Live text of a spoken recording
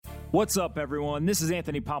What's up, everyone? This is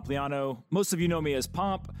Anthony Pompliano. Most of you know me as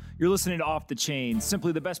Pomp. You're listening to Off the Chain,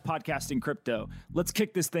 simply the best podcast in crypto. Let's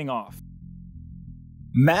kick this thing off.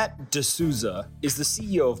 Matt D'Souza is the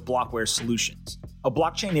CEO of Blockware Solutions, a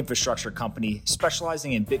blockchain infrastructure company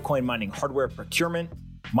specializing in Bitcoin mining hardware procurement,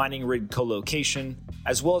 mining rig co-location,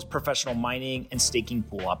 as well as professional mining and staking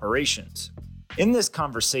pool operations. In this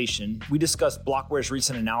conversation, we discussed Blockware's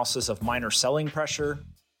recent analysis of miner selling pressure,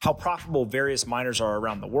 how profitable various miners are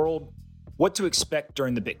around the world, what to expect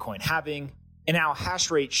during the Bitcoin halving, and how hash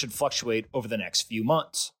rate should fluctuate over the next few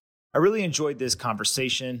months. I really enjoyed this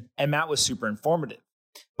conversation, and Matt was super informative.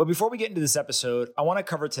 But before we get into this episode, I want to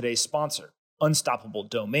cover today's sponsor, Unstoppable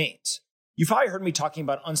Domains. You've probably heard me talking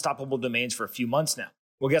about Unstoppable Domains for a few months now.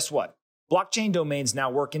 Well, guess what? Blockchain domains now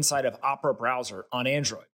work inside of Opera browser on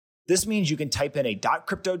Android. This means you can type in a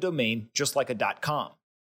 .crypto domain just like a .com.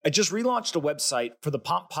 I just relaunched a website for the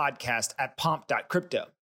Pomp podcast at pomp.crypto.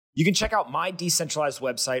 You can check out my decentralized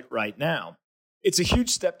website right now. It's a huge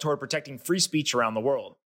step toward protecting free speech around the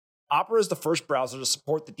world. Opera is the first browser to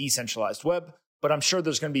support the decentralized web, but I'm sure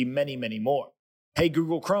there's going to be many, many more. Hey,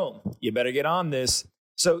 Google Chrome, you better get on this.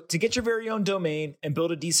 So to get your very own domain and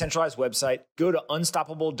build a decentralized website, go to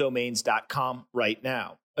unstoppabledomains.com right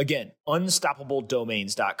now. Again,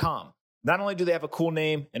 unstoppabledomains.com. Not only do they have a cool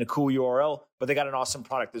name and a cool URL, but they got an awesome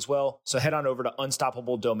product as well. So head on over to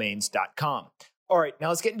unstoppabledomains.com. All right, now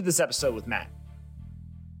let's get into this episode with Matt.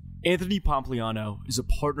 Anthony Pompliano is a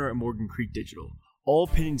partner at Morgan Creek Digital. All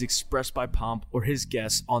opinions expressed by Pomp or his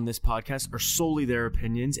guests on this podcast are solely their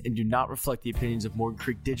opinions and do not reflect the opinions of Morgan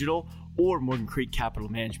Creek Digital or Morgan Creek Capital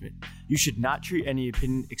Management. You should not treat any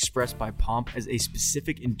opinion expressed by Pomp as a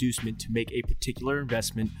specific inducement to make a particular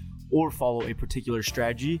investment or follow a particular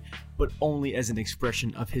strategy, but only as an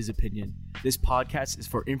expression of his opinion. This podcast is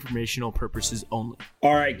for informational purposes only.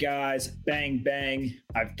 All right, guys, bang, bang.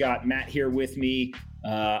 I've got Matt here with me.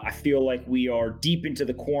 I feel like we are deep into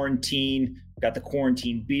the quarantine. Got the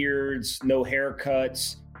quarantine beards, no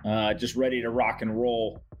haircuts, just ready to rock and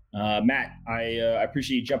roll. Matt, I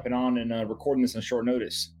appreciate you jumping on and recording this on short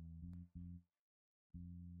notice.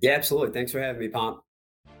 Yeah, absolutely. Thanks for having me, Pomp.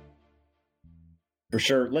 For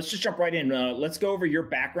sure. Let's just jump right in. Let's go over your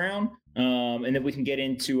background, and then we can get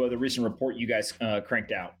into the recent report you guys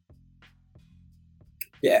cranked out.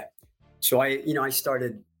 Yeah. So I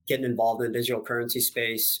started getting involved in the digital currency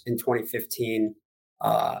space in 2015.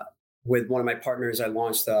 With one of my partners, I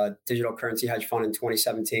launched a digital currency hedge fund in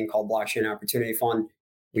 2017 called Blockchain Opportunity Fund.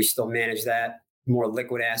 We still manage that, more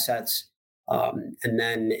liquid assets. And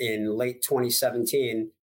then in late 2017,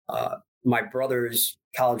 my brother's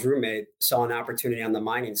college roommate saw an opportunity on the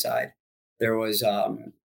mining side. There's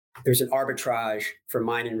an arbitrage for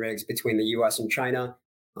mining rigs between the US and China.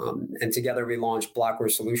 And together we launched Blockware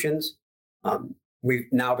Solutions. We've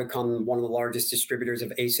now become one of the largest distributors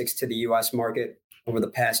of ASICs to the US market. Over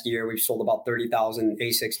the past year, we've sold about 30,000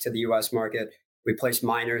 ASICs to the US market. We place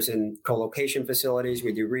miners in co-location facilities.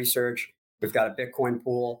 We do research. We've got a Bitcoin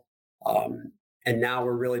pool. And now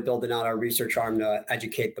we're really building out our research arm to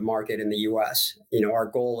educate the market in the US. Our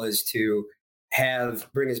goal is to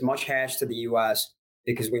bring as much hash to the US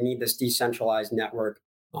because we need this decentralized network.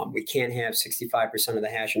 We can't have 65% of the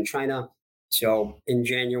hash in China. So in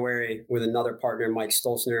January, with another partner, Mike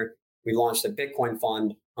Stolzner, we launched a Bitcoin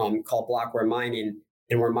fund called Blockware Mining,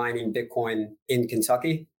 and we're mining Bitcoin in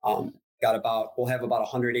Kentucky. We'll have about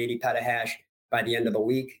 180 petahash by the end of the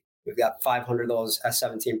week. We've got 500 of those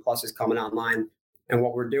S17 pluses coming online. And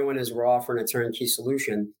what we're doing is we're offering a turnkey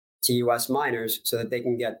solution to US miners so that they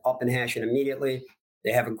can get up and hashing immediately.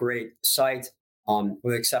 They have a great site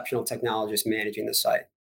with exceptional technologists managing the site.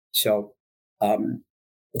 So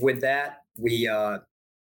with that, we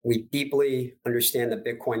deeply understand the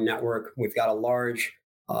Bitcoin network. We've got a large,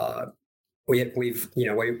 we've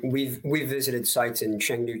visited sites in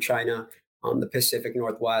Chengdu, China, the Pacific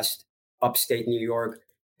Northwest, upstate New York,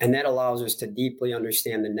 and that allows us to deeply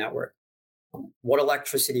understand the network. What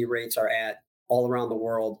electricity rates are at all around the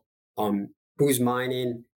world, who's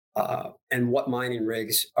mining, and what mining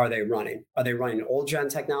rigs are they running? Are they running old gen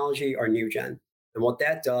technology or new gen? And what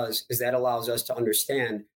that does is that allows us to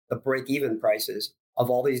understand the break-even prices of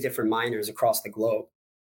all these different miners across the globe.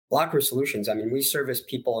 Blockware Solutions, we service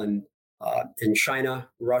people in China,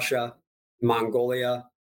 Russia, Mongolia.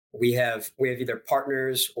 We have either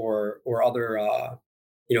partners or other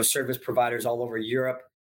service providers all over Europe,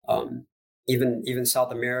 even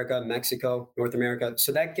South America, Mexico, North America.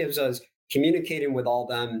 So that gives us, communicating with all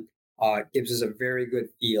them, gives us a very good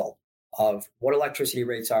feel of what electricity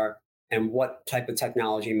rates are and what type of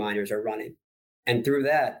technology miners are running. And through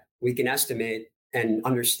that, we can estimate and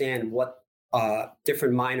understand what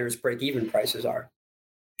different miners' break-even prices are.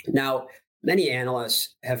 Now, many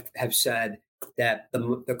analysts have said that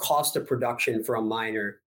the cost of production for a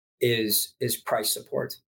miner is price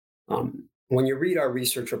support. When you read our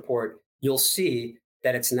research report, you'll see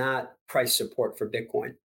that it's not price support for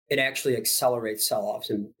Bitcoin. It actually accelerates sell-offs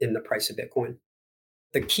in the price of Bitcoin.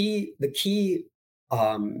 The key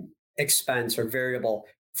expense or variable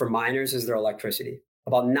for miners is their electricity.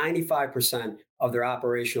 About 95% of their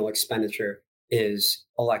operational expenditure is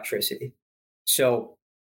electricity. So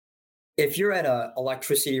if you're at an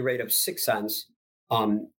electricity rate of 6 cents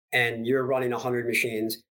and you're running 100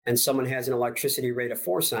 machines, and someone has an electricity rate of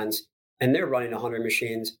 4 cents and they're running 100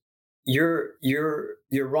 machines, you're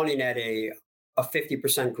running at a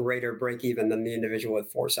 50% greater break even than the individual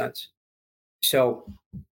with 4 cents. So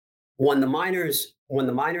when the miners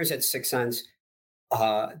at 6 cents,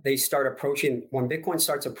 they start approaching, when Bitcoin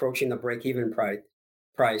starts approaching the break even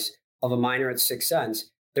price of a miner at 6 cents,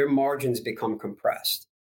 their margins become compressed.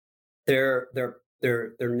 Their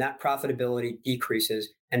net profitability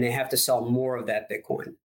decreases, and they have to sell more of that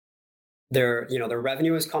Bitcoin. Their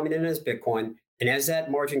revenue is coming in as Bitcoin, and as that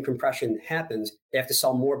margin compression happens, they have to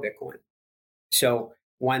sell more Bitcoin. So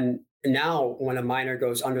when a miner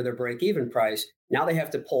goes under their break-even price, now they have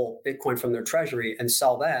to pull Bitcoin from their treasury and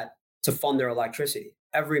sell that to fund their electricity.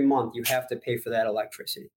 Every month you have to pay for that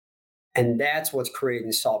electricity. And that's what's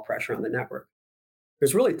creating sell pressure on the network.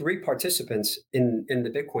 There's really 3 participants in the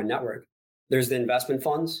Bitcoin network. There's the investment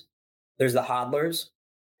funds, there's the hodlers,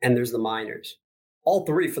 and there's the miners. All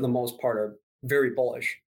 3, for the most part, are very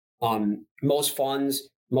bullish. Most funds,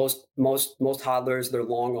 most hodlers, they're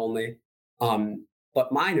long only.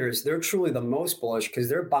 But miners, they're truly the most bullish because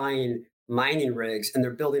they're buying mining rigs and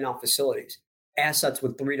they're building out facilities, assets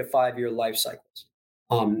with 3 to 5 year life cycles.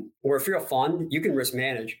 Or if you're a fund, you can risk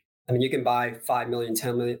manage. I mean, you can buy 5 million,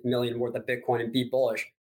 10 million worth of Bitcoin and be bullish,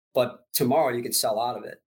 but tomorrow you could sell out of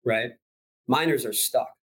it, right? Miners are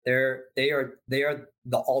stuck. They are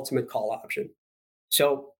the ultimate call option.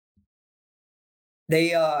 So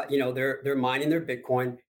they're mining their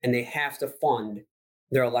Bitcoin and they have to fund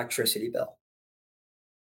their electricity bill.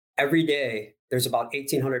 Every day, there's about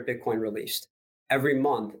 1,800 Bitcoin released. Every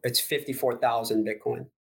month, it's 54,000 Bitcoin.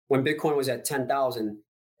 When Bitcoin was at 10,000,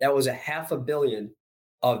 that was $500 million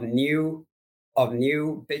of new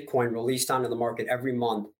Bitcoin released onto the market every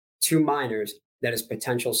month to miners. That is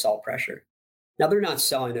potential sell pressure. Now, they're not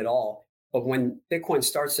selling at all, but when Bitcoin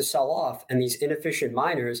starts to sell off and these inefficient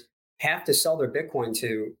miners have to sell their Bitcoin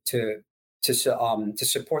to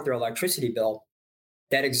support their electricity bill,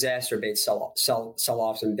 that exacerbates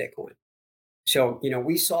sell-offs in Bitcoin. So,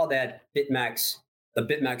 we saw that the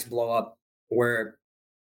BitMEX blow up where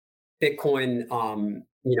Bitcoin,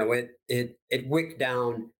 it wicked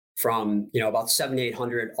down from, about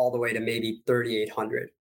 7,800 all the way to maybe 3,800.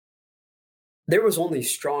 There was only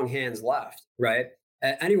strong hands left, right?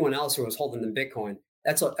 Anyone else who was holding the Bitcoin,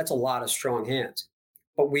 that's a lot of strong hands.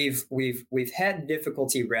 But we've had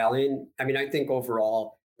difficulty rallying. I mean, I think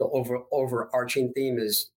overall, the overarching theme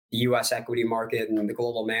is the U.S. equity market and the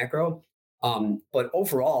global macro. But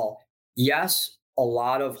overall, yes, a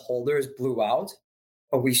lot of holders blew out,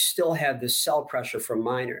 but we still have this sell pressure from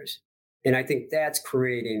miners. And I think that's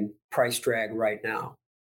creating price drag right now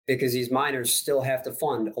because these miners still have to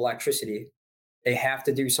fund electricity. They have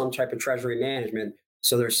to do some type of treasury management.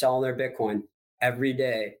 So they're selling their Bitcoin every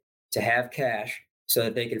day to have cash so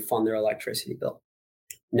that they can fund their electricity bill.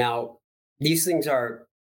 Now, this is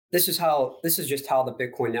just how the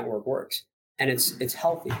Bitcoin network works. And it's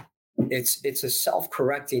healthy. It's a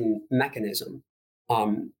self-correcting mechanism.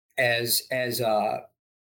 As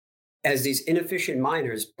these inefficient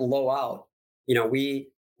miners blow out, we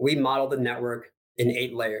model the network in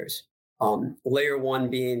 8 layers. Layer 1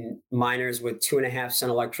 being miners with 2.5 cent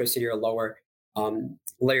electricity or lower.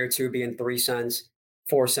 Layer 2 being 3 cents,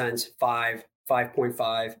 4 cents, 5,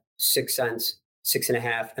 5.5, 6 cents,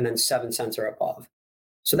 6.5, and then 7 cents or above.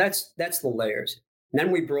 So that's the layers. And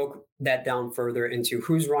then we broke that down further into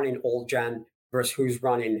who's running old gen versus who's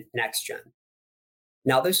running next gen.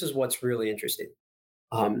 Now, this is what's really interesting.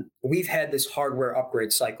 We've had this hardware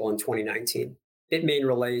upgrade cycle in 2019. Bitmain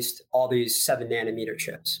released all these 7 nanometer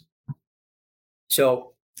chips.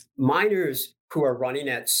 So miners who are running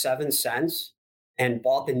at 7 cents and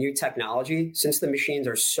bought the new technology, since the machines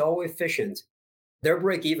are so efficient, their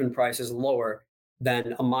break-even price is lower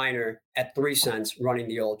than a miner at 3 cents running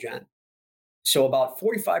the old gen. So about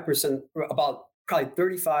 45%, about probably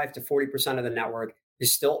 35 to 40% of the network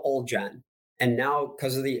is still old gen. And now,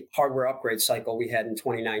 because of the hardware upgrade cycle we had in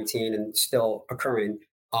 2019 and still occurring,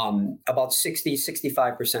 about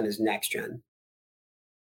 65% is next gen.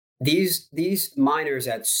 these miners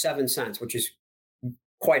at 7 cents, which is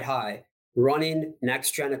quite high, running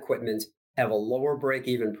next gen equipment have a lower break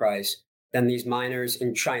even price than these miners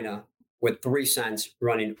in China with 3 cents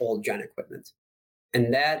running old gen equipment.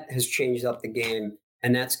 And that has changed up the game.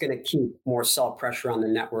 And that's going to keep more sell pressure on the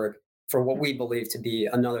network for what we believe to be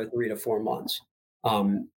another 3 to 4 months.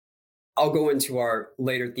 I'll go into our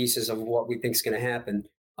later thesis of what we think is going to happen.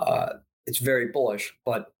 It's very bullish,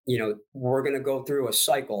 but we're going to go through a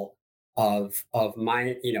cycle of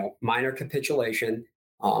minor capitulation,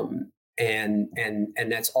 and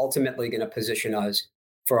that's ultimately going to position us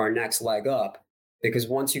for our next leg up. Because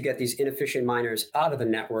once you get these inefficient miners out of the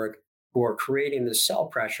network who are creating the sell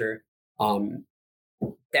pressure,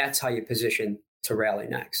 that's how you position to rally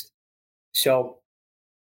next. So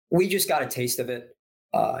we just got a taste of it.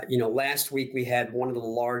 Last week we had one of the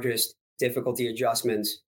largest difficulty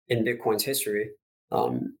adjustments in Bitcoin's history.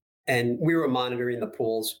 And we were monitoring the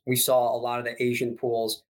pools. We saw a lot of the Asian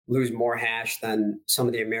pools lose more hash than some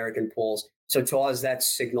of the American pools. So to us,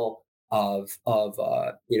 that's signal of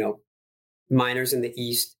miners in the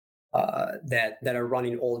East that are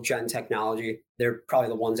running old gen technology. They're probably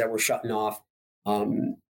the ones that were shutting off.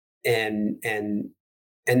 And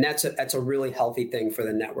that's a really healthy thing for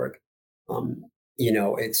the network. When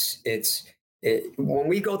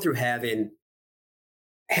we go through halving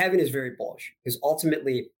is very bullish because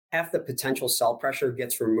ultimately half the potential sell pressure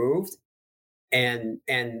gets removed, and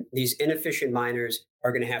these inefficient miners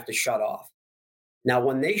are going to have to shut off. Now,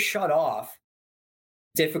 when they shut off,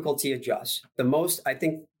 difficulty adjusts. The most, I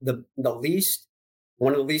think, one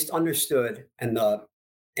of the least understood and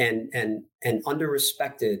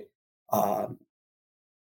underrespected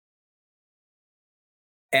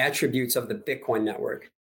attributes of the Bitcoin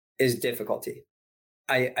network is difficulty.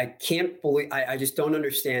 I can't believe, I just don't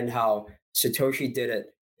understand how Satoshi did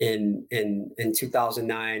it in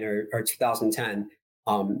 2009 or 2010.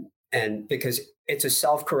 And because it's a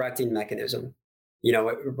self-correcting mechanism.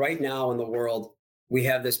 Right now in the world, we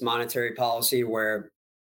have this monetary policy where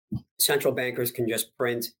central bankers can just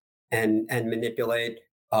print and manipulate.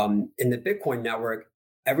 In the Bitcoin network,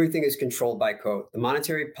 everything is controlled by code. The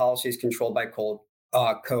monetary policy is controlled by code.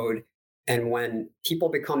 And when people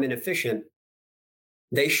become inefficient,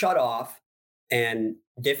 they shut off and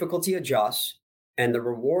difficulty adjusts. And the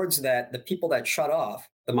rewards that the people that shut off,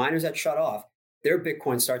 the miners that shut off, their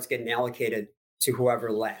Bitcoin starts getting allocated to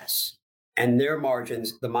whoever lasts. And their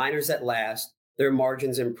margins, the miners that last, their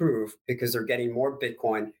margins improve because they're getting more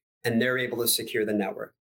Bitcoin and they're able to secure the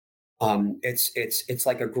network. It's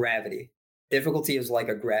like a gravity. Difficulty is like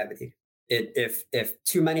a gravity. If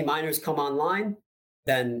too many miners come online,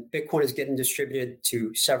 then Bitcoin is getting distributed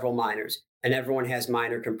to several miners, and everyone has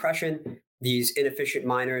miner compression. These inefficient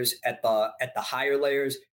miners at the higher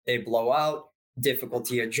layers, they blow out,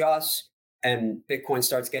 difficulty adjusts, and Bitcoin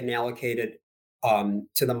starts getting allocated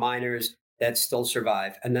to the miners that still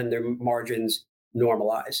survive, and then their margins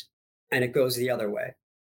normalize, and it goes the other way.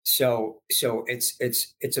 So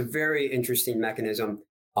it's a very interesting mechanism,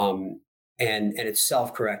 and it's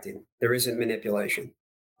self-correcting. There isn't manipulation,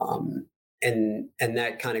 and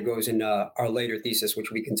that kind of goes into our later thesis,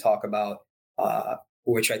 which we can talk about,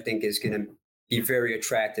 which I think is going to be very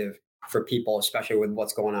attractive for people, especially with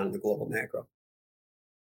what's going on in the global macro.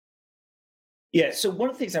 Yeah. So one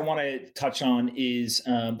of the things I want to touch on is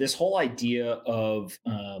this whole idea of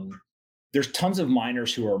there's tons of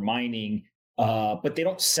miners who are mining, but they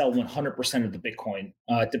don't sell 100% of the Bitcoin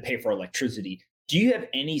to pay for electricity. Do you have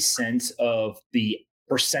any sense of the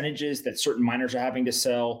percentages that certain miners are having to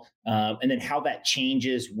sell, and then how that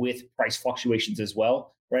changes with price fluctuations as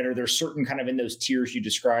well? Right? Are there certain kind of in those tiers you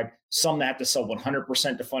described, some that have to sell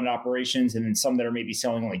 100% to fund operations, and then some that are maybe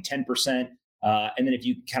selling only 10%? And then if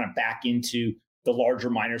you kind of back into the larger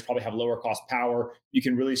miners probably have lower cost power, you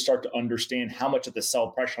can really start to understand how much of the sell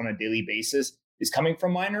pressure on a daily basis is coming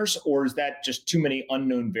from miners, or is that just too many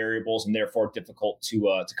unknown variables and therefore difficult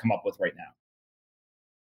to come up with right now?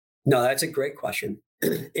 No, that's a great question.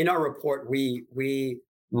 In our report, we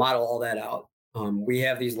model all that out. We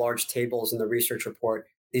have these large tables in the research report,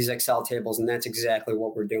 these Excel tables, and that's exactly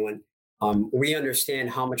what we're doing. We understand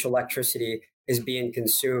how much electricity is being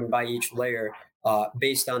consumed by each layer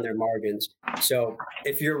based on their margins. So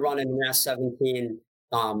if you're running NAS 17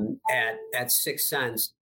 at 6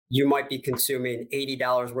 cents, you might be consuming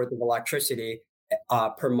 $80 worth of electricity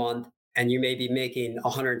per month, and you may be making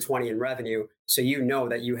 120 in revenue. So you know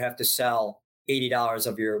that you have to sell $80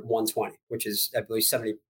 of your 120, which is, I believe,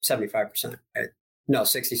 75%. Right? No,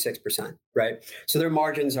 66%, right? So their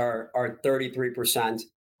margins are 33%,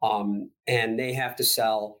 and they have to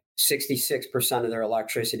sell 66% of their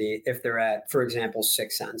electricity if they're at, for example,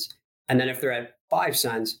 6 cents. And then if they're at 5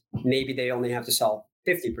 cents, maybe they only have to sell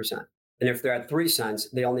 50%. And if they're at 3 cents,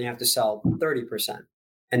 they only have to sell 30%.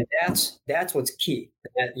 And that's what's key.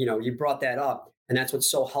 That, you brought that up, and that's what's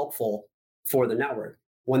so helpful for the network.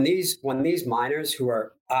 When these miners who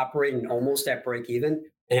are operating almost at break even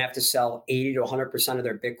and have to sell 80 to 100% of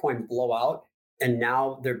their Bitcoin blow out, and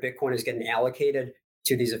now their Bitcoin is getting allocated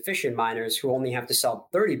to these efficient miners who only have to sell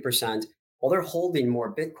 30%, well, they're holding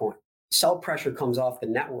more Bitcoin. Sell pressure comes off the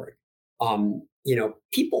network. A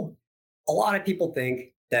lot of people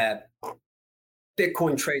think that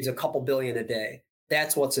Bitcoin trades a couple billion a day.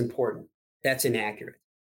 That's what's important. That's inaccurate.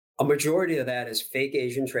 A majority of that is fake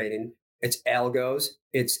Asian trading. It's algos.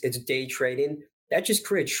 It's day trading. That just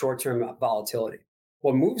creates short-term volatility.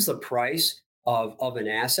 What moves the price of an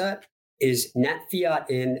asset is net fiat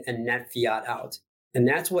in and net fiat out. And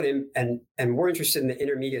that's what, and we're interested in the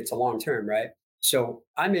intermediate to long term, right? So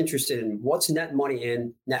I'm interested in what's net money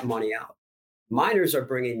in, net money out. Miners are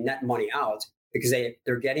bringing net money out because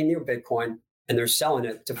they're getting new Bitcoin and they're selling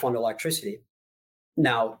it to fund electricity.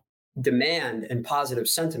 Now, demand and positive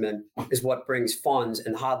sentiment is what brings funds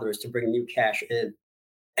and hodlers to bring new cash in.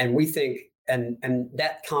 And we think, and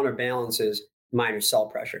that counterbalances miner sell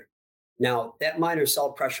pressure. Now, that miner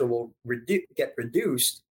sell pressure will get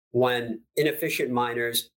reduced when inefficient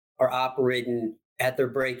miners are operating at their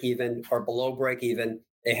break even or below break even.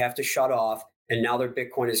 They have to shut off, and now their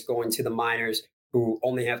Bitcoin is going to the miners who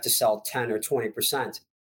only have to sell 10 or 20%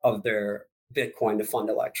 of their Bitcoin to fund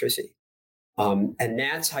electricity. And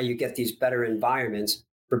that's how you get these better environments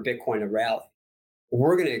for Bitcoin to rally.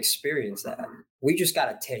 We're going to experience that. We just got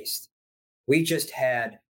a taste. We just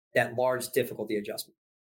had that large difficulty adjustment.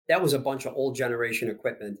 That was a bunch of old generation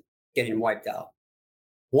equipment getting wiped out.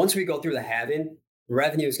 Once we go through the halving,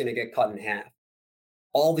 revenue is going to get cut in half.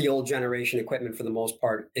 All the old generation equipment, for the most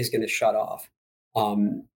part, is going to shut off.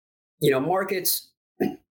 Markets,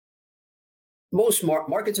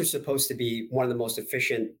 markets are supposed to be one of the most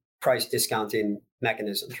efficient price discounting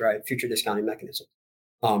mechanisms, right? Future discounting mechanisms.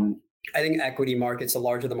 I think equity markets, the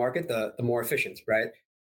larger the market, the more efficient, right?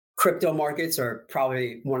 Crypto markets are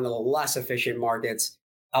probably one of the less efficient markets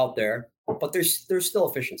out there, but there's still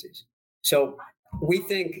efficiencies. So we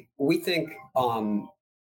think a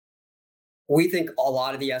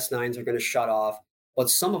lot of the S9s are going to shut off,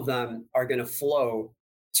 but some of them are going to flow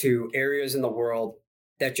to areas in the world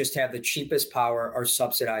that just have the cheapest power or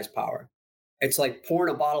subsidized power. It's like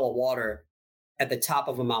pouring a bottle of water at the top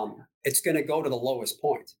of a mountain. It's going to go to the lowest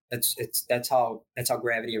point. That's how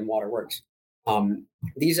gravity and water works.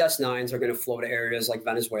 These S9s are going to flow to areas like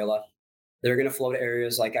Venezuela. They're going to flow to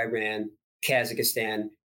areas like Iran, Kazakhstan,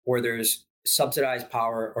 where there's subsidized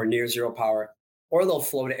power or near zero power, or they'll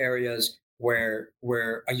flow to areas where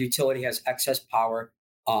a utility has excess power,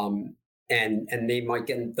 and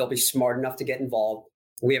they'll be smart enough to get involved.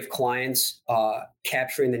 We have clients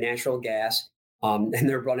capturing the natural gas, and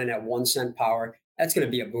they're running at 1 cent power. That's going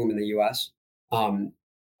to be a boom in the U.S.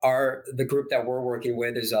 The group that we're working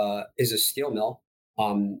with is a steel mill,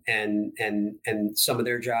 and some of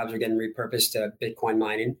their jobs are getting repurposed to Bitcoin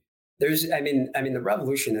mining. The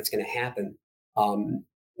revolution that's going to happen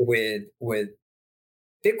with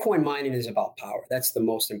Bitcoin mining is about power. That's the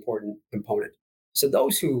most important component. So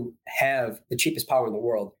those who have the cheapest power in the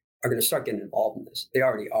world are going to start getting involved in this. They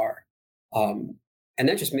already are. And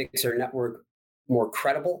that just makes their network more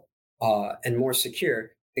credible and more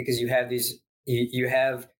secure, because you have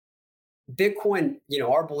Bitcoin.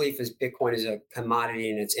 Our belief is Bitcoin is a commodity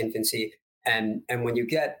in its infancy. And when you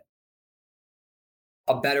get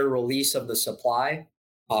a better release of the supply,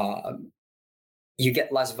 you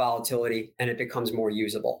get less volatility and it becomes more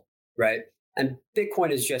usable, right? And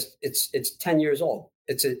Bitcoin is it's 10 years old.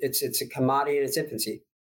 It's a commodity in its infancy.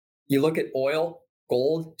 You look at oil,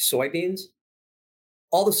 gold, soybeans,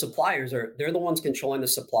 all the suppliers they're the ones controlling the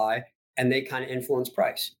supply, and they kind of influence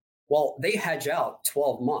price. Well, they hedge out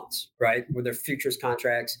 12 months, right? With their futures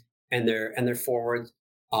contracts and their forwards.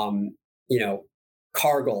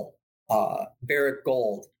 Cargill, Barrick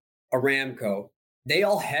Gold, Aramco, they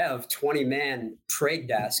all have 20-man trade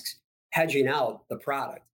desks hedging out the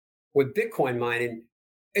product. With Bitcoin mining,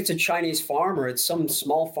 it's a Chinese farm or it's some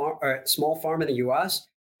small farm in the US.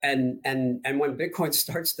 And when Bitcoin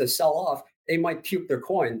starts to sell off, they might puke their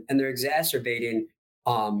coin, and they're exacerbating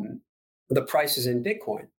the prices in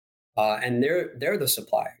Bitcoin. And they're the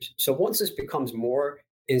suppliers. So once this becomes more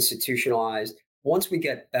institutionalized, once we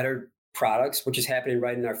get better products, which is happening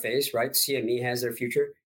right in our face, right? CME has their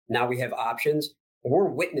future. Now we have options. We're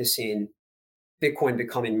witnessing Bitcoin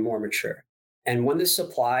becoming more mature. And when the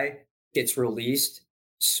supply gets released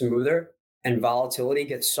smoother and volatility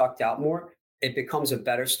gets sucked out more, it becomes a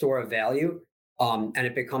better store of value, and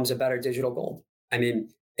it becomes a better digital gold. I mean,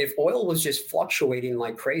 if oil was just fluctuating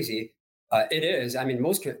like crazy, it is. I mean,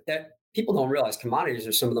 that people don't realize commodities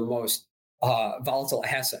are some of the most volatile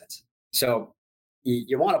assets. So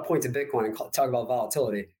you want to point to Bitcoin and talk about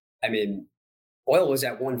volatility. I mean, oil was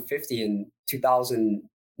at 150 in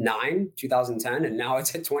 2009, 2010, and now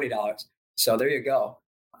it's at $20. So there you go.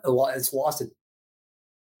 It's lost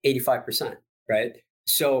 85%, right?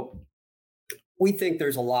 So we think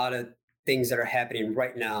there's a lot of things that are happening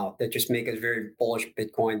right now that just make us very bullish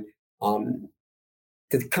Bitcoin.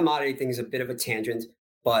 The commodity thing is a bit of a tangent,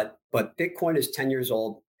 but Bitcoin is 10 years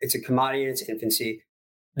old. It's a commodity in its infancy.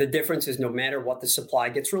 The difference is no matter what the supply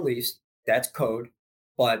gets released, that's code.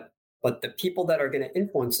 But the people that are going to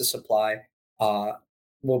influence the supply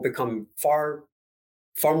will become far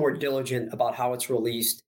more diligent about how it's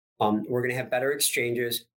released. We're going to have better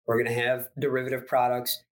exchanges. We're going to have derivative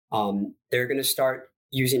products. They're going to start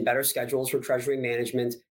using better schedules for treasury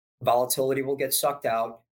management. Volatility will get sucked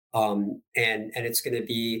out, and it's going to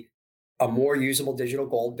be a more usable digital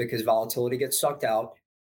gold because volatility gets sucked out,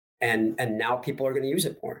 and now people are going to use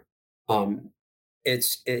it more.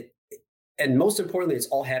 And most importantly, it's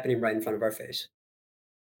all happening right in front of our face.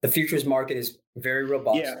 The futures market is very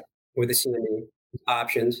robust with the CME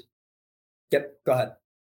options. Yep, go ahead.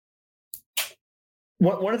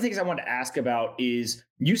 One of the things I wanted to ask about is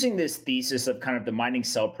using this thesis of kind of the mining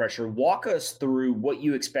sell pressure. Walk us through what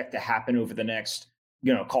you expect to happen over the next,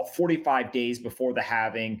 call it 45 days before the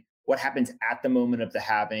halving, what happens at the moment of the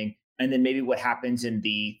halving, and then maybe what happens in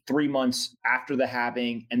the 3 months after the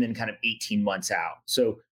halving, and then kind of 18 months out.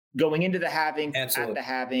 So going into the halving, Absolutely. at the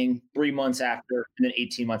halving, 3 months after, and then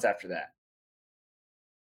 18 months after that.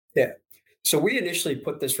 Yeah. So we initially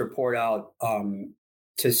put this report out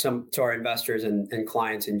to our investors and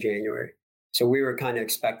clients in January. So we were kind of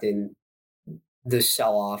expecting this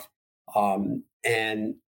sell-off,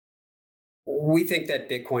 and we think that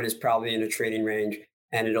Bitcoin is probably in a trading range,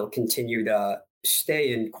 and it'll continue to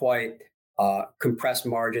stay in quite compressed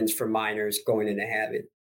margins for miners going into halving.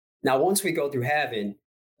 Now, once we go through halving,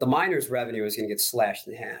 the miners' revenue is going to get slashed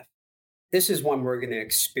in half. This is when we're going to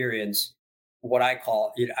experience what I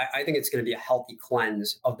call, I think it's going to be a healthy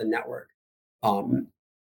cleanse of the network.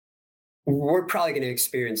 We're probably going to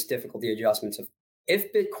experience difficulty adjustments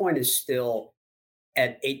if Bitcoin is still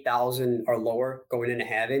at 8,000 or lower going into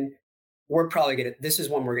halving. This is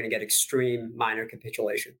when we're going to get extreme miner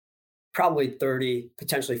capitulation. Probably 30,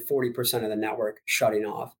 potentially 40% of the network shutting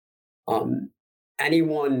off.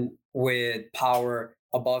 Anyone with power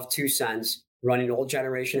above 2 cents running old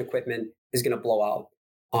generation equipment is going to blow out.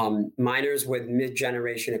 Miners with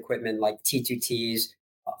mid-generation equipment like T2Ts,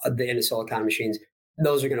 the in-silicon machines,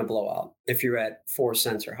 those are going to blow out if you're at 4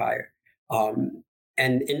 cents or higher.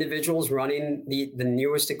 And individuals running the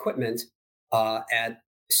newest equipment at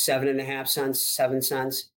 7.5 cents, 7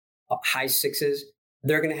 cents, high sixes,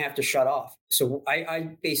 they're going to have to shut off. So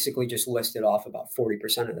I basically just listed off about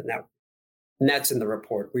 40% of the network. And that's in the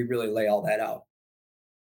report. We really lay all that out.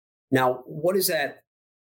 Now, what is that?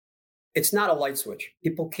 It's not a light switch.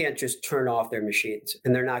 People can't just turn off their machines,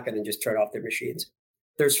 and they're not going to just turn off their machines.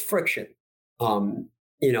 There's friction.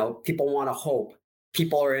 People want to hope.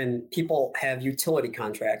 People have utility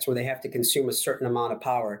contracts where they have to consume a certain amount of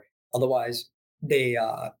power. Otherwise, they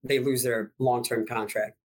lose their long-term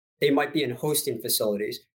contract. They might be in hosting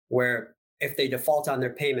facilities where if they default on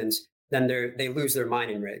their payments, then they lose their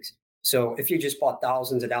mining rigs. So if you just bought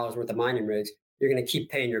thousands of dollars worth of mining rigs, you're going to keep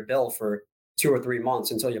paying your bill for 2 or 3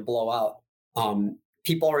 months until you blow out.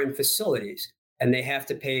 People are in facilities and they have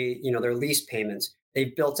to pay, their lease payments.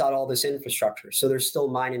 They've built out all this infrastructure, so they're still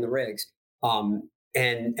mining the rigs.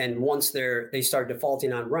 And once they start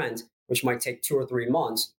defaulting on rent, which might take 2 or 3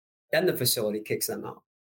 months, then the facility kicks them out.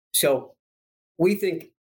 So we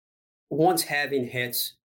think once halving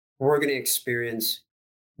hits, we're going to experience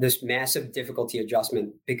this massive difficulty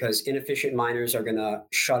adjustment because inefficient miners are going to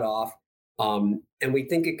shut off. And we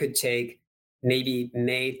think it could take maybe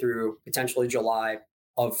May through potentially July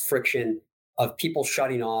of friction, of people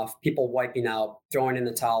shutting off, people wiping out, throwing in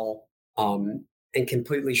the towel, and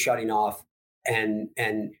completely shutting off. And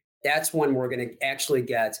that's when we're going to actually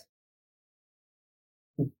get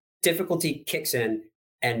difficulty kicks in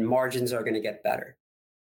and margins are going to get better.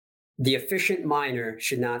 The efficient miner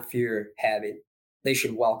should not fear halving. They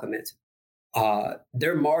should welcome it.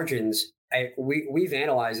 Their margins, we've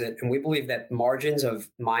analyzed it, and we believe that margins of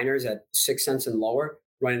miners at 6 cents and lower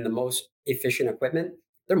running the most efficient equipment,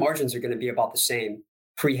 their margins are going to be about the same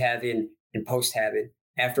pre-halving and post-halving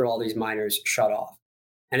after all these miners shut off.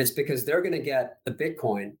 And it's because they're going to get the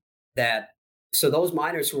Bitcoin so those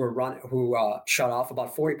miners who shut off,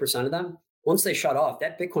 about 40% of them, once they shut off,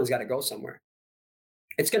 that Bitcoin's got to go somewhere.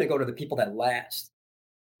 It's going to go to the people that last.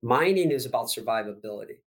 Mining is about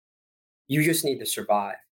survivability. You just need to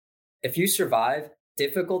survive. If you survive,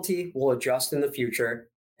 difficulty will adjust in the future,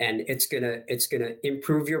 and it's gonna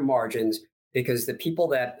improve your margins, because the people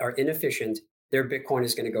that are inefficient, their Bitcoin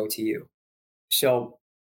is going to go to you. So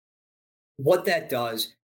what that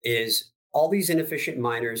does is all these inefficient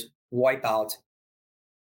miners wipe out.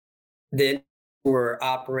 Then were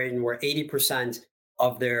operating where 80%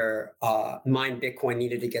 of their mined Bitcoin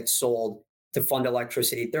needed to get sold to fund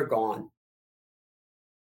electricity. They're gone.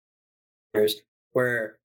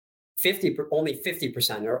 Where only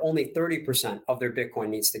 50% or only 30% of their Bitcoin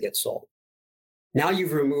needs to get sold. Now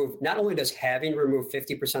you've removed, not only does halving remove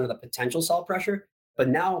 50% of the potential sell pressure, but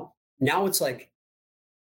now it's like,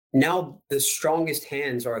 now the strongest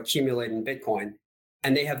hands are accumulating Bitcoin,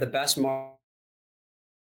 and they have the best market.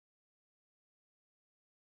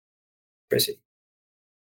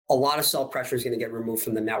 A lot of sell pressure is going to get removed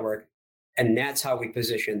from the network, and that's how we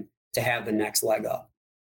position to have the next leg up.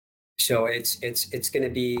 So it's going to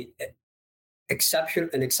be an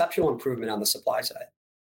exceptional improvement on the supply side,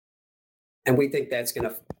 and we think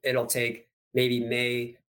it'll take maybe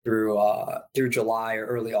May through July or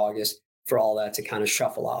early August for all that to kind of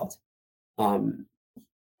shuffle out.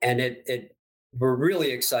 And we're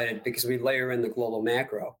really excited because we layer in the global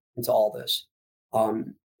macro into all this.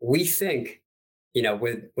 We think,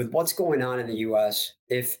 with what's going on in the U.S.,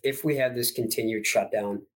 if we have this continued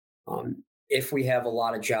shutdown, if we have a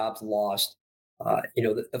lot of jobs lost,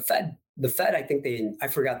 the Fed, I think I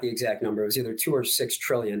forgot the exact number. It was either 2 or 6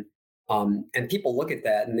 trillion. And people look at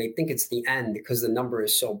that and they think it's the end because the number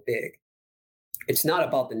is so big. It's not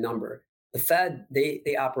about the number. The Fed,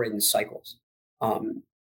 they operate in cycles.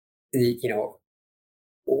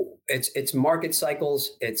 It's market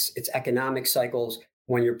cycles, it's economic cycles.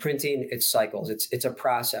 When you're printing, it's cycles. It's a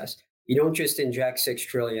process. You don't just inject 6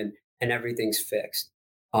 trillion and everything's fixed.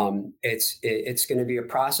 It's going to be a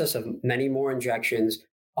process of many more injections,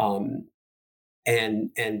 and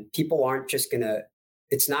people aren't just going to.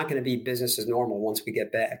 It's not going to be business as normal once we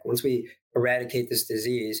get back. Once we eradicate this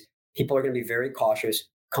disease, people are going to be very cautious.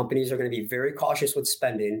 Companies are going to be very cautious with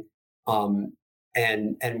spending, and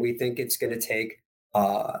we think it's going to take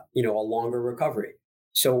a longer recovery.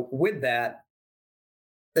 So with that,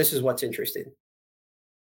 this is what's interesting.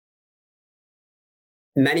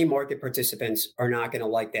 Many market participants are not going to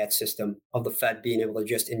like that system of the Fed being able to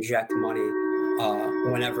just inject money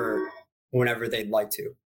whenever they'd like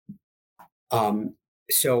to.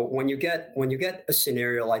 So when you get a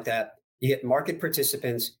scenario like that, you get market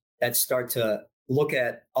participants that start to look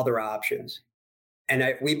at other options, and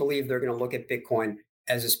we believe they're going to look at Bitcoin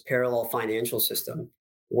as this parallel financial system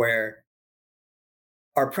where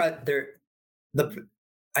I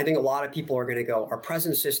think a lot of people are going to go, our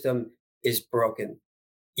present system is broken.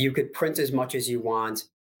 You could print as much as you want,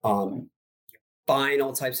 buying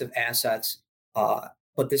all types of assets.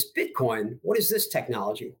 But this Bitcoin, what is this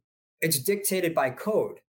technology? It's dictated by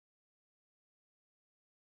code.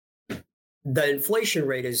 The inflation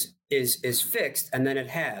rate is fixed, and then it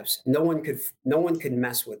halves. No one could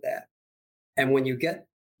mess with that. And when you get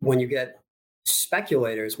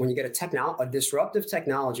speculators, when you get a disruptive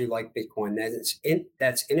technology like Bitcoin that's in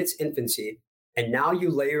its infancy, and now you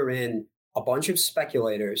layer in a bunch of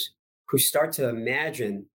speculators who start to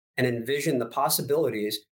imagine and envision the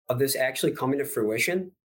possibilities of this actually coming to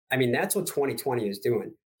fruition. I mean, that's what 2020 is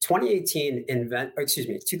doing.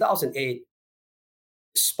 2008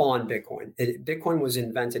 spawned Bitcoin. Bitcoin was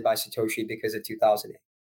invented by Satoshi because of 2008.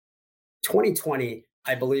 2020,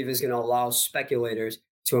 I believe, is going to allow speculators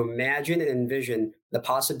to imagine and envision the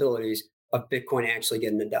possibilities of Bitcoin actually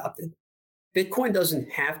getting adopted. Bitcoin doesn't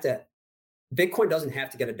have to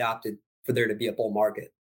get adopted for there to be a bull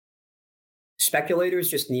market. Speculators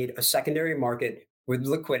just need a secondary market with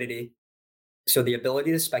liquidity, so the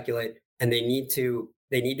ability to speculate, and they need to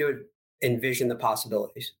envision the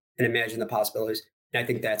possibilities and imagine the possibilities. And I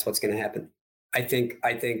think that's what's going to happen. I think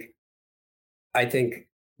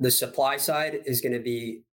the supply side is going to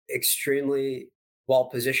be extremely well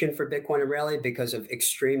positioned for Bitcoin to rally because of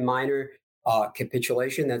extreme miner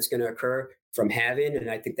capitulation that's going to occur from halving,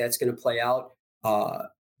 and I think that's going to play out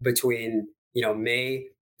between May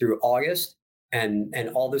through August, and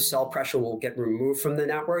all the sell pressure will get removed from the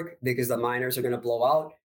network because the miners are going to blow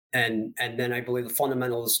out, and then I believe the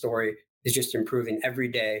fundamental of the story is just improving every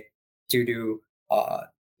day due to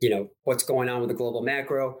what's going on with the global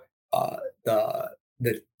macro, the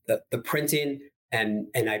printing, and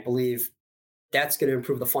I believe That's going to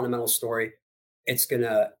improve the fundamental story. It's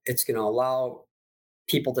gonna allow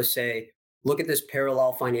people to say, look at this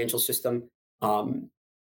parallel financial system.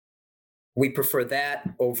 We prefer that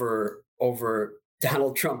over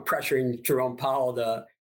Donald Trump pressuring Jerome Powell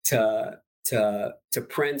to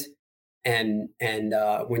print. And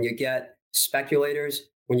when you get speculators,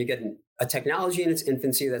 when you get a technology in its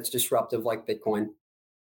infancy that's disruptive like Bitcoin,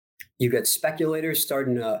 you get speculators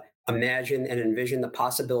starting to imagine and envision the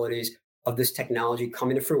possibilities of this technology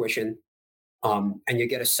coming to fruition, and you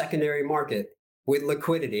get a secondary market with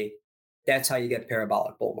liquidity. That's how you get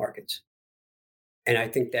parabolic bull markets. And I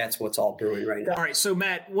think that's what's all brewing right now. All right. So,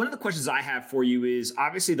 Matt, one of the questions I have for you is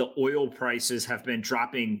obviously the oil prices have been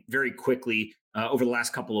dropping very quickly over the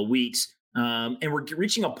last couple of weeks. And we're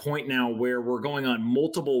reaching a point now where we're going on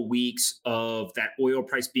multiple weeks of that oil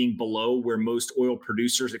price being below where most oil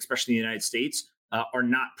producers, especially in the United States, are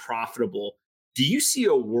not profitable. Do you see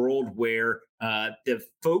a world where the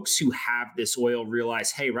folks who have this oil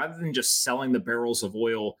realize, hey, rather than just selling the barrels of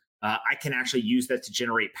oil, I can actually use that to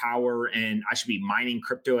generate power, and I should be mining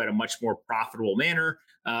crypto at a much more profitable manner,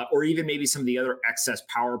 or even maybe some of the other excess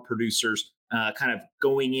power producers kind of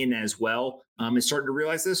going in as well and starting to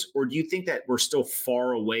realize this? Or do you think that we're still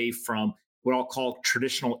far away from what I'll call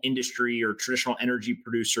traditional industry or traditional energy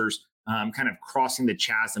producers kind of crossing the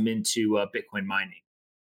chasm into Bitcoin mining?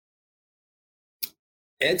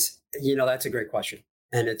 It's, that's a great question.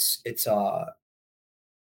 And it's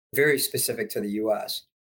very specific to the US.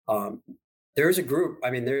 There's a group,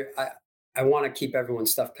 I want to keep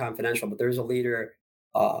everyone's stuff confidential, but there's a leader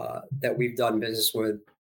that we've done business with.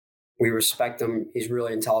 We respect him. He's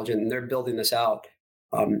really intelligent, and they're building this out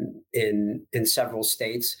in several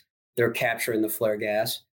states. They're capturing the flare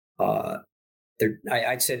gas.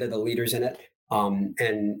 I'd say they're the leaders in it.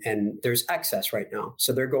 And there's excess right now.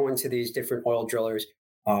 So they're going to these different oil drillers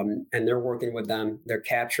and they're working with them. They're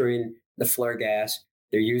capturing the flare gas.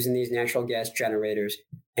 They're using these natural gas generators,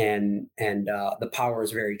 and the power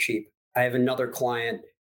is very cheap. I have another client.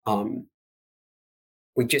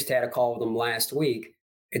 We just had a call with them last week.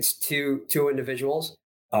 It's two individuals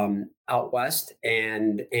out west,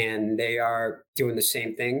 and they are doing the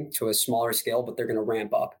same thing to a smaller scale, but they're going to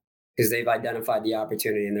ramp up because they've identified the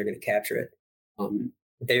opportunity and they're going to capture it.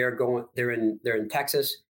 They're in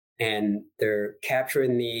Texas, and they're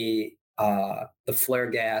capturing the flare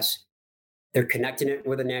gas. They're connecting it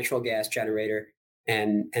with a natural gas generator,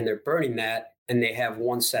 and they're burning that, and they have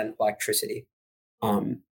 1 cent electricity.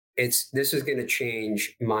 This is going to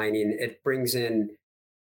change mining.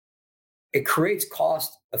 It creates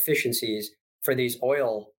cost efficiencies for these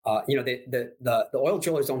oil. The oil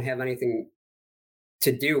drillers don't have anything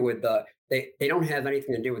to do with they don't have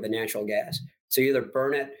anything to do with the natural gas. So you either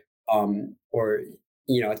burn it or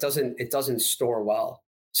it doesn't store well.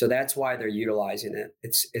 So that's why they're utilizing it.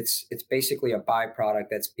 It's basically a byproduct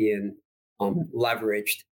that's being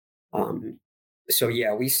leveraged. So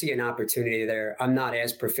yeah, we see an opportunity there. I'm not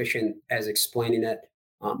as proficient as explaining it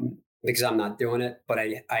because I'm not doing it, but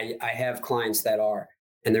I have clients that are,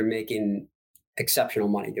 and they're making exceptional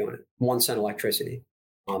money doing it. 1 cent electricity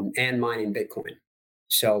and mining Bitcoin.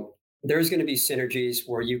 So there's going to be synergies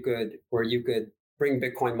where you could bring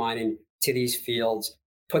Bitcoin mining to these fields,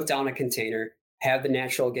 put down a container, have the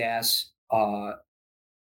natural gas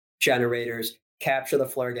generators capture the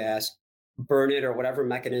flare gas, burn it, or whatever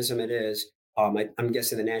mechanism it is. I'm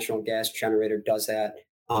guessing the natural gas generator does that,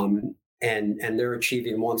 and they're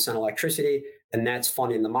achieving 1 cent electricity, and that's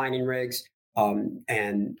funding the mining rigs,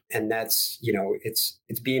 and that's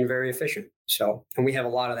it's being very efficient. So, and we have a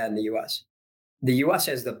lot of that in the U.S. The U.S.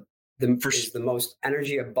 has is the most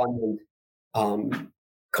energy abundant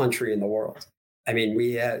country in the world. I mean,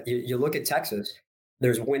 you look at Texas.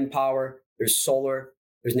 There's wind power, there's solar,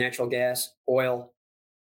 there's natural gas, oil.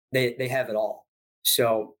 They have it all.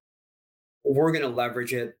 So we're going to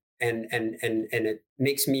leverage it, and it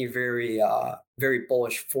makes me very very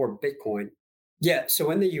bullish for Bitcoin. Yeah. So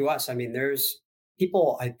in the U.S., there's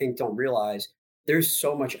people I think don't realize there's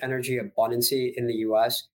so much energy abundancy in the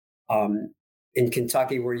U.S. In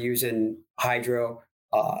Kentucky, we're using hydro.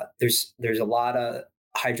 There's a lot of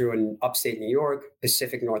hydro in upstate New York,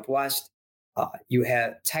 Pacific Northwest.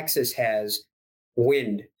 Texas has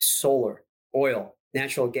wind, solar, oil,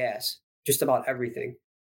 natural gas, just about everything.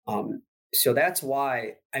 So that's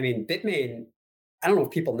why, Bitmain, I don't know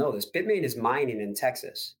if people know this, Bitmain is mining in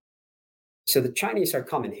Texas. So the Chinese are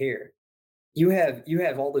coming here. You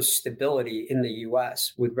have all this stability in the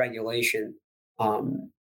US with regulation.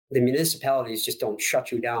 The municipalities just don't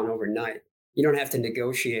shut you down overnight. You don't have to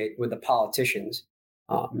negotiate with the politicians.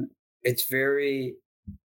 It's very,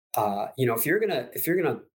 if you're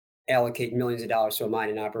gonna allocate millions of dollars to a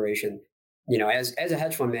mining operation. As a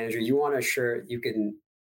hedge fund manager, you want to ensure you can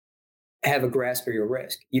have a grasp of your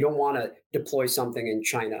risk. You don't want to deploy something in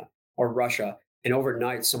China or Russia and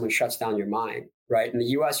overnight someone shuts down your mine, right? In the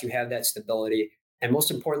US, you have that stability. And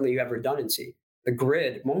most importantly, you have redundancy. The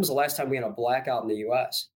grid, when was the last time we had a blackout in the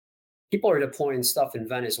US? People are deploying stuff in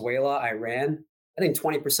Venezuela, Iran. I think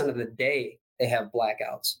 20% of the day they have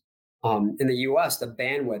blackouts. In the US, the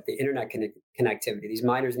bandwidth, the internet connectivity, these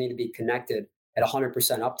miners need to be connected at 100%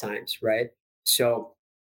 uptimes, right? So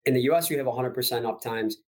in the US, you have 100%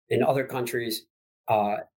 uptimes. In other countries,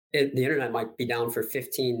 the internet might be down for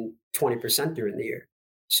 15, 20% during the year.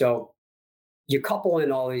 So you couple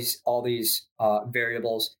in all these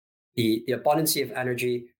variables, the abundancy of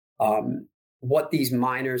energy, what these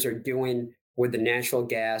miners are doing with the natural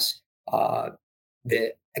gas,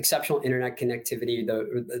 the exceptional internet connectivity,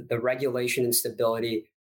 the regulation and stability.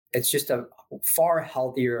 It's just a far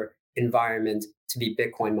healthier environment to be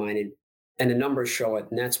Bitcoin mining. And the numbers show it.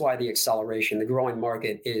 And that's why the acceleration, the growing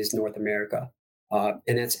market is North America.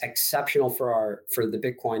 And that's exceptional for the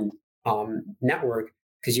Bitcoin network,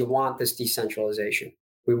 because you want this decentralization.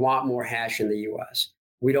 We want more hash in the US.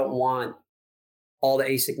 We don't want all the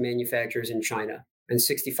ASIC manufacturers in China and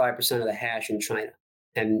 65% of the hash in China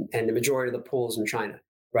and the majority of the pools in China,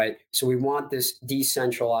 right? So we want this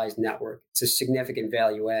decentralized network. It's a significant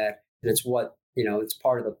value add. And it's what, it's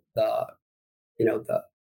part of the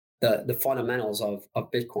fundamentals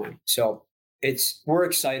of Bitcoin. So we're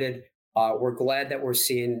excited. We're glad that we're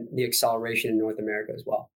seeing the acceleration in North America as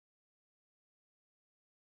well.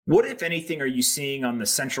 What, if anything, are you seeing on the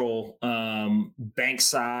central bank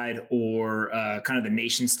side or kind of the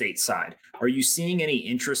nation state side? Are you seeing any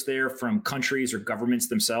interest there from countries or governments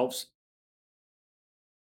themselves?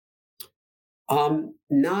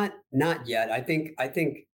 Not yet. I think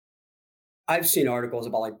I've seen articles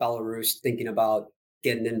about like Belarus thinking about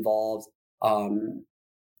getting involved.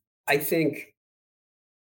 I think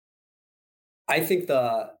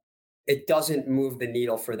it doesn't move the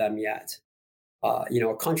needle for them yet.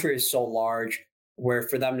 A country is so large where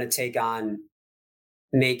for them to take on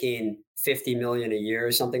making 50 million a year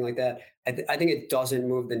or something like that, I think it doesn't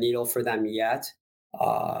move the needle for them yet.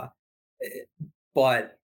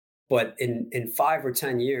 But in 5 or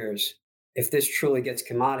 10 years, if this truly gets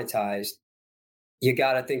commoditized, you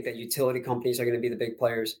got to think that utility companies are going to be the big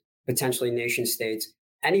players, potentially nation states.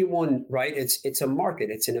 Anyone, right? It's a market.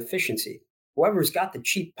 It's an efficiency. Whoever's got the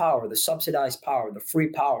cheap power, the subsidized power, the free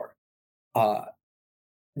power,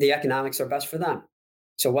 the economics are best for them.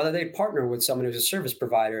 So whether they partner with someone who's a service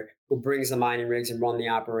provider who brings the mining rigs and run the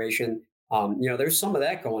operation, there's some of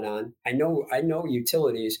that going on. I know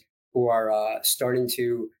utilities who are starting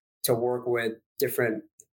to work with different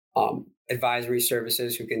advisory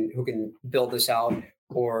services who can build this out,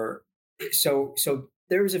 or so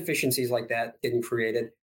there's efficiencies like that getting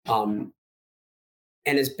created. And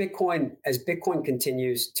as Bitcoin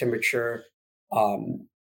continues to mature,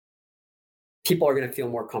 people are going to feel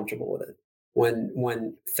more comfortable with it.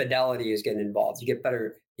 When fidelity is getting involved, you get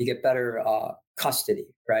better custody,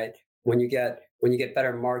 right? When you get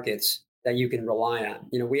better markets that you can rely on.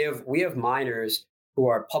 We have miners who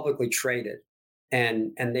are publicly traded,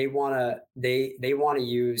 and they want to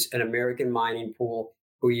use an American mining pool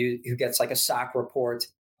who gets like a SOC report,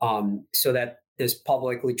 so that this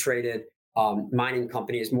publicly traded mining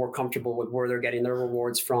company is more comfortable with where they're getting their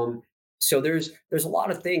rewards from. So there's a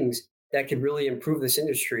lot of things that could really improve this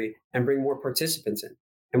industry and bring more participants in.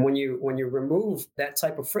 And when you remove that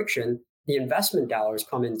type of friction, the investment dollars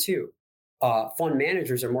come in too. Fund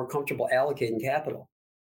managers are more comfortable allocating capital.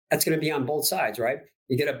 That's going to be on both sides, right?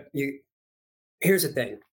 Here's the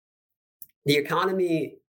thing. The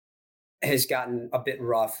economy has gotten a bit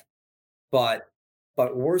rough, but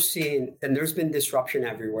we're seeing, and there's been disruption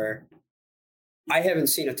everywhere. I haven't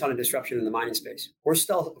seen a ton of disruption in the mining space. We're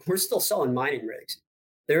still selling mining rigs.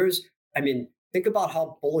 Think about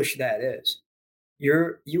how bullish that is.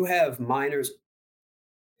 You have miners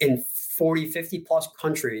in 40, 50 plus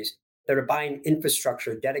countries that are buying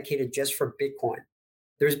infrastructure dedicated just for Bitcoin.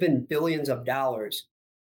 There's been billions of dollars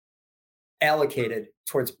allocated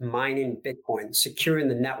towards mining Bitcoin, securing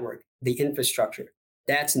the network, the infrastructure.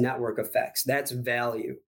 That's network effects. That's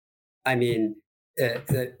value.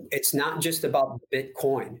 It's not just about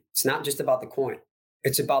Bitcoin. It's not just about the coin.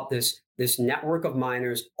 It's about this network of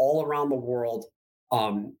miners all around the world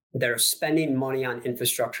that are spending money on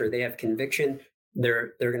infrastructure. They have conviction.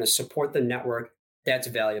 They're going to support the network. That's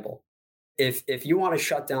valuable. If you want to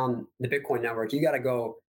shut down the Bitcoin network, you got to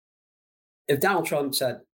go. If Donald Trump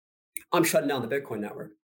said, "I'm shutting down the Bitcoin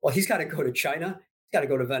network," well, he's got to go to China. He's got to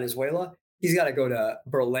go to Venezuela. he's got to go to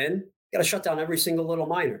Berlin, got to shut down every single little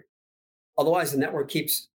miner. Otherwise, the network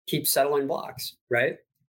keeps settling blocks, right?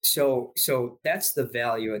 So that's the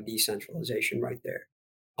value of decentralization right there.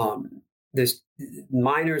 There's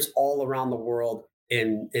miners all around the world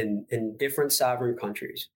in different sovereign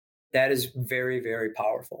countries. That is very, very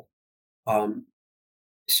powerful. Um,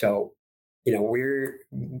 so, we're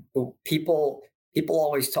people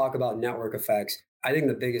always talk about network effects. I think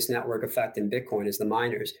the biggest network effect in Bitcoin is the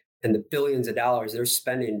miners and the billions of dollars they're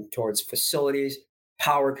spending towards facilities,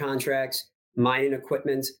 power contracts, mining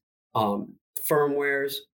equipment,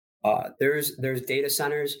 firmwares. There's data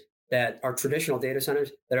centers that are traditional data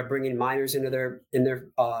centers that are bringing miners into their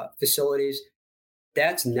facilities.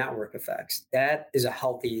 That's network effects. That is a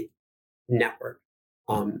healthy network.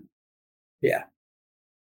 Yeah.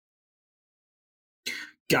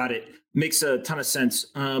 Got it. Makes a ton of sense.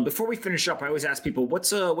 Before we finish up, I always ask people,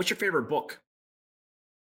 what's your favorite book?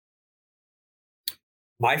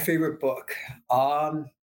 My favorite book,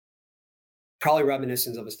 probably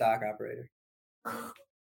Reminiscence of a Stock Operator.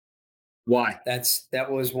 Why? That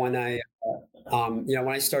was when when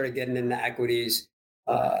I started getting into equities.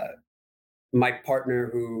 My partner,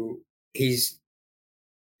 when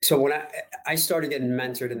I started getting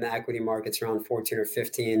mentored in the equity markets around 14 or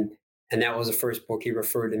 15, and that was the first book he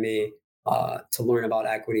referred to me to learn about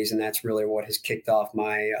equities, and that's really what has kicked off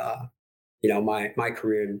my my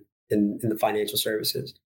career in the financial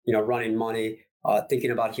services. Running money,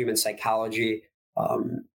 thinking about human psychology,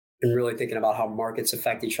 and really thinking about how markets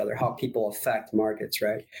affect each other, how people affect markets.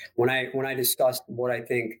 Right. When I discussed what I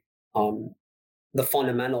think the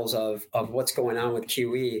fundamentals of what's going on with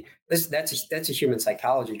QE, that's a human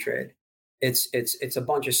psychology trade. It's a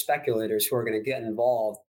bunch of speculators who are going to get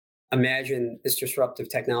involved. Imagine this disruptive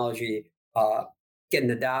technology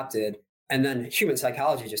getting adopted, and then human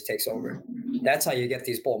psychology just takes over. That's how you get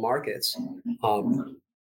these bull markets.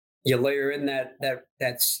 You layer in that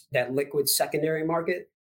liquid secondary market,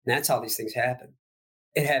 and that's how these things happen.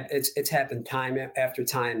 It's happened time after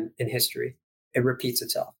time in history. It repeats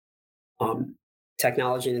itself.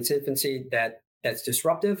 Technology in its infancy that's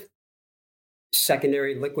disruptive.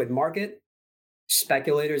 Secondary liquid market.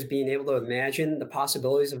 Speculators being able to imagine the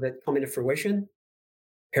possibilities of it coming to fruition.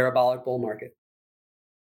 Parabolic bull market.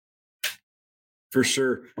 For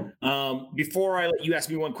sure. Before I let you ask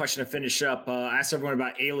me one question to finish up, ask everyone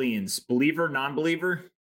about aliens. Believer,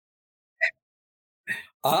 non-believer?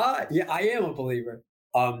 Yeah, I am a believer.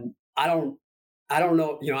 I don't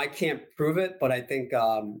know. I can't prove it, but I think,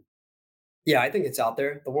 I think it's out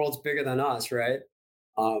there. The world's bigger than us, right?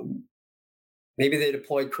 Maybe they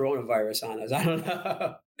deployed coronavirus on us. I don't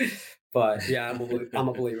know, but yeah, I'm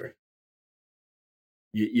a believer.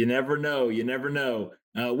 You never know. You never know.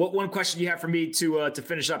 What one question do you have for me to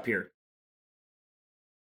finish up here?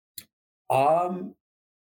 Um,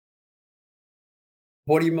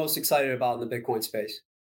 what are you most excited about in the Bitcoin space?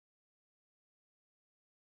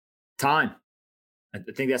 Time. I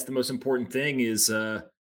think that's the most important thing. Is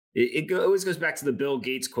always goes back to the Bill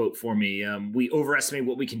Gates quote for me. We overestimate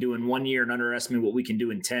what we can do in 1 year and underestimate what we can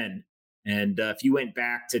do in 10. And if you went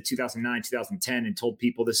back to 2009, 2010 and told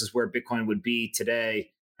people this is where Bitcoin would be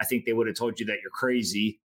today, I think they would have told you that you're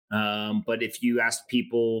crazy. But if you ask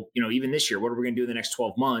people, even this year, what are we going to do in the next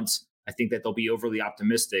 12 months? I think that they'll be overly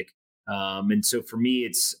optimistic. And so for me,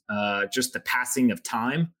 it's just the passing of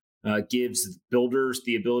time gives builders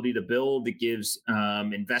the ability to build. It gives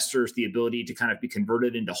investors the ability to kind of be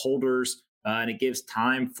converted into holders. And it gives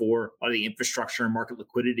time for a lot of the infrastructure and market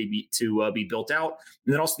liquidity to be built out.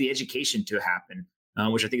 And then also the education to happen,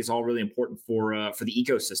 which I think is all really important for the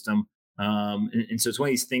ecosystem. And so it's one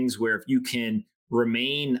of these things where if you can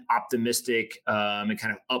remain optimistic and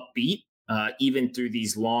kind of upbeat, even through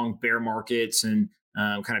these long bear markets and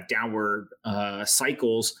kind of downward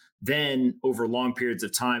cycles, then over long periods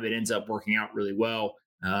of time, it ends up working out really well.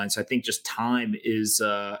 And so I think just time is,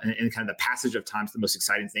 and kind of the passage of time is the most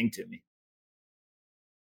exciting thing to me.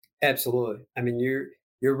 Absolutely. I mean,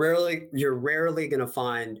 you're rarely going to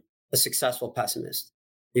find a successful pessimist.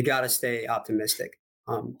 You got to stay optimistic.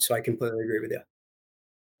 So I completely agree with you.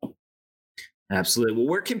 Absolutely. Well,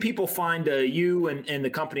 where can people find you and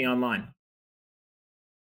the company online?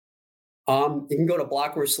 You can go to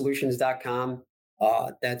blockwaresolutions.com.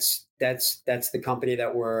 That's the company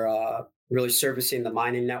that we're really servicing, the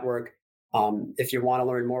mining network. If you want to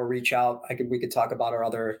learn more, reach out. We could talk about our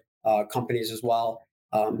other companies as well.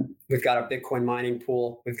 We've got a Bitcoin mining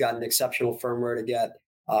pool. We've got an exceptional firmware to get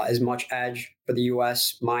as much edge for the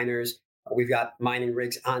U.S. miners. We've got mining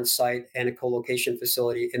rigs on site and a co-location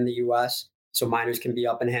facility in the U.S. so miners can be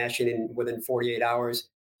up and hashing within 48 hours.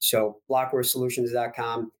 So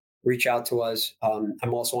blockwaresolutions.com. reach out to us.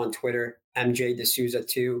 I'm also on Twitter, MJ D'Souza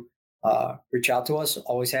 2. Reach out to us.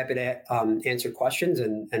 Always happy to answer questions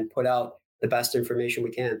and put out the best information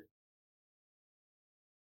we can.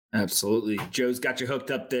 Absolutely. Joe's got you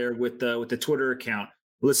hooked up there with the Twitter account.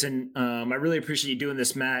 Listen, I really appreciate you doing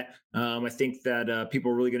this, Matt. I think that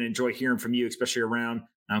people are really going to enjoy hearing from you, especially around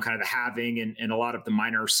kind of the halving and a lot of the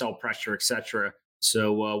minor sell pressure, et cetera.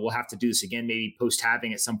 So we'll have to do this again, maybe post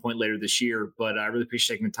halving at some point later this year. But I really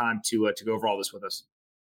appreciate taking the time to go over all this with us.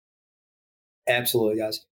 Absolutely,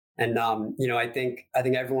 guys. And I think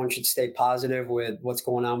everyone should stay positive with what's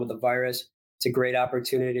going on with the virus. It's a great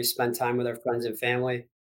opportunity to spend time with our friends and family.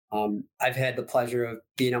 I've had the pleasure of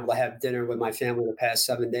being able to have dinner with my family the past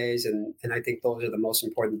 7 days, and I think those are the most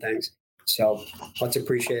important things. So let's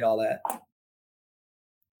appreciate all that.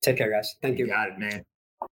 Take care, guys. Thank you. Got it, man.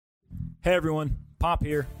 Hey, everyone. Pomp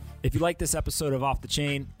here. If you like this episode of Off the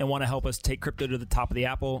Chain and want to help us take crypto to the top of the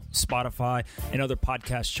Apple, Spotify, and other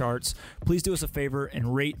podcast charts, please do us a favor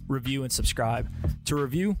and rate, review, and subscribe. To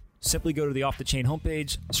review, simply go to the Off the Chain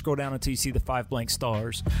homepage, scroll down until you see the 5 blank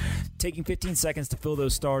stars. Taking 15 seconds to fill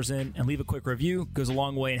those stars in and leave a quick review goes a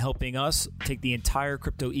long way in helping us take the entire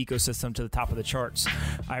crypto ecosystem to the top of the charts.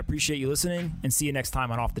 I appreciate you listening and see you next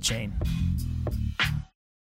time on Off the Chain.